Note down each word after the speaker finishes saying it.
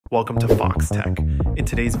Welcome to Fox Tech. In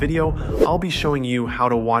today's video, I'll be showing you how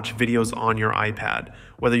to watch videos on your iPad.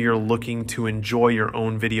 Whether you're looking to enjoy your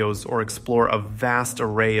own videos or explore a vast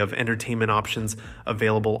array of entertainment options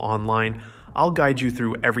available online, I'll guide you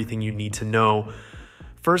through everything you need to know.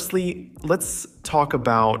 Firstly, let's talk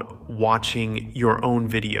about watching your own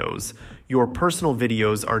videos. Your personal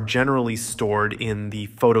videos are generally stored in the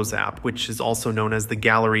Photos app, which is also known as the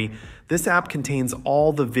gallery. This app contains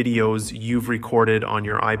all the videos you've recorded on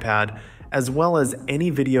your iPad, as well as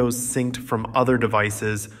any videos synced from other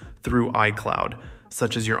devices through iCloud,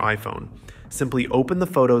 such as your iPhone. Simply open the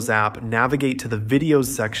Photos app, navigate to the Videos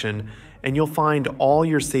section, and you'll find all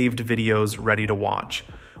your saved videos ready to watch.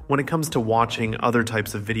 When it comes to watching other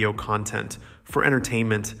types of video content for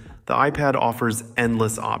entertainment, the iPad offers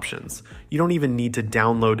endless options. You don't even need to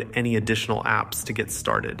download any additional apps to get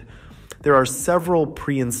started. There are several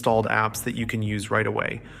pre-installed apps that you can use right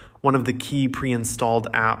away. One of the key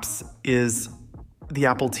pre-installed apps is the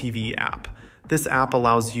Apple TV app. This app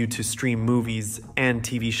allows you to stream movies and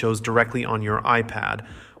TV shows directly on your iPad.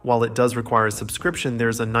 While it does require a subscription,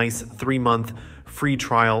 there's a nice 3-month free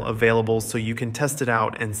trial available so you can test it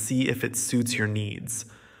out and see if it suits your needs.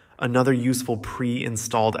 Another useful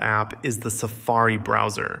pre-installed app is the Safari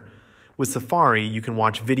browser. With Safari, you can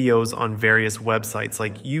watch videos on various websites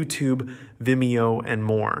like YouTube, Vimeo, and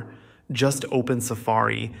more. Just open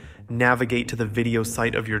Safari, navigate to the video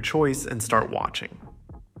site of your choice, and start watching.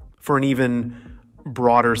 For an even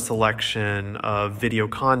broader selection of video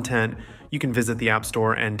content, you can visit the App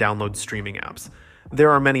Store and download streaming apps.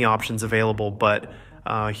 There are many options available, but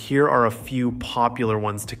here are a few popular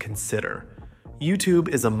ones to consider. YouTube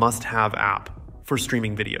is a must-have app for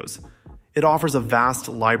streaming videos. It offers a vast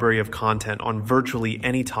library of content on virtually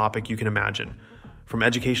any topic you can imagine. From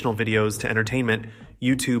educational videos to entertainment,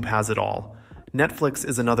 YouTube has it all. Netflix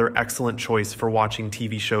is another excellent choice for watching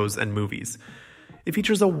TV shows and movies. It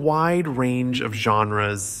features a wide range of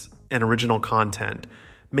genres and original content,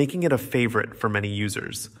 making it a favorite for many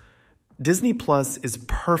users. Disney Plus is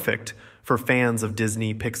perfect for fans of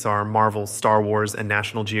Disney, Pixar, Marvel, Star Wars, and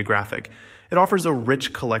National Geographic. It offers a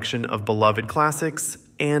rich collection of beloved classics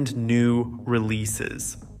and new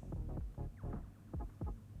releases.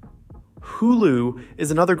 Hulu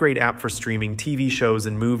is another great app for streaming TV shows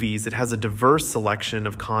and movies. It has a diverse selection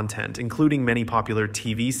of content, including many popular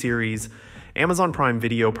TV series. Amazon Prime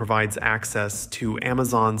Video provides access to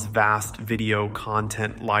Amazon's vast video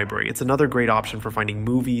content library. It's another great option for finding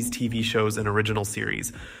movies, TV shows, and original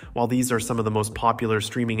series. While these are some of the most popular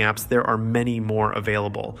streaming apps, there are many more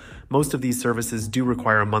available. Most of these services do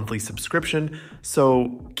require a monthly subscription,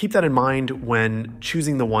 so keep that in mind when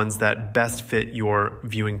choosing the ones that best fit your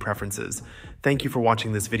viewing preferences. Thank you for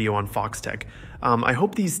watching this video on Fox Tech. I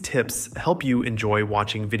hope these tips help you enjoy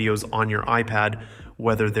watching videos on your iPad,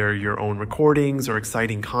 whether they're your own recordings or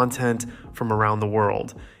exciting content from around the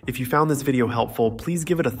world. If you found this video helpful, please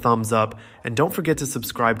give it a thumbs up and don't forget to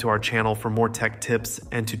subscribe to our channel for more tech tips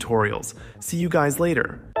and tutorials. See you guys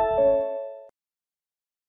later.